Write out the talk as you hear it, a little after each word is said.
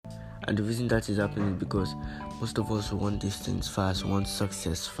And the reason that is happening is because most of us want these things fast, we want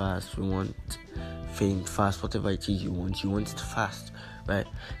success fast, we want fame fast, whatever it is you want it fast, right?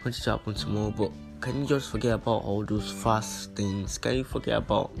 You want it to happen tomorrow, but can you just forget about all those fast things? Can you forget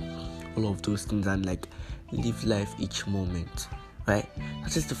about all of those things and live life each moment, right?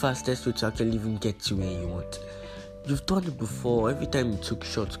 That is the fastest way to actually even get to where you want. You've done it before. Every time you took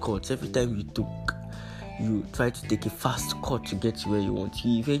shortcuts, every time you try to take a fast cut to get to where you want,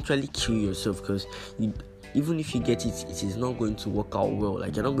 you eventually kill yourself, because even if you get it, it is not going to work out well.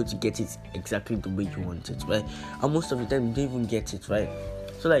 You're not going to get it exactly the way you want it, right? And most of the time you don't even get it, right?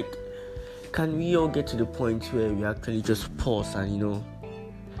 So can we all get to the point where we actually just pause and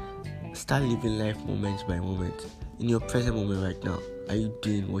start living life moment by moment? In your present moment right now, are you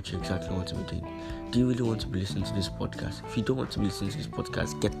doing what you exactly want to be doing? Do you really want to be listening to this podcast? If you don't want to be listening to this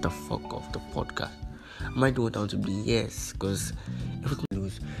podcast, get the fuck off the podcast. Am I doing what I want to be? Yes, because everything you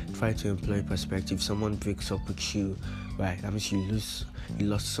lose, try to employ perspective. Someone breaks up with you, right? That means you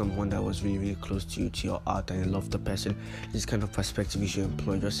lost someone that was really, really close to you, to your heart, and you love the person. This kind of perspective you should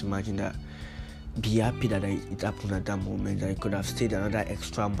employ. Just imagine that. Be happy that it happened at that moment, that I could have stayed another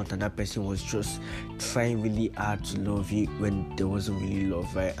extra month and that person was just trying really hard to love you when there wasn't really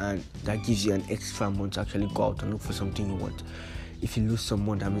love, right? And that gives you an extra month to actually go out and look for something you want. If you lose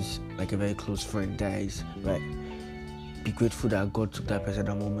someone, that means a very close friend dies, right? Be grateful that God took that person at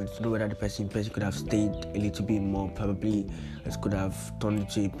that moment. To know whether the person could have stayed a little bit more, probably it could have turned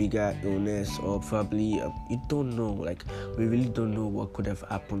into a bigger illness, or probably you don't know. We really don't know what could have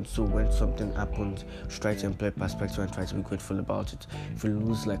happened. So when something happens, just try to employ perspective and try to be grateful about it. If we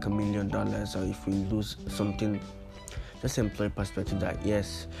lose $1 million, or if we lose something, just employ perspective that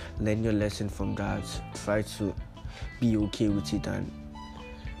yes, learn your lesson from that. Try to be okay with it and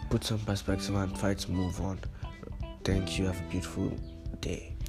put some perspective and try to move on. Thank you. Have a beautiful day.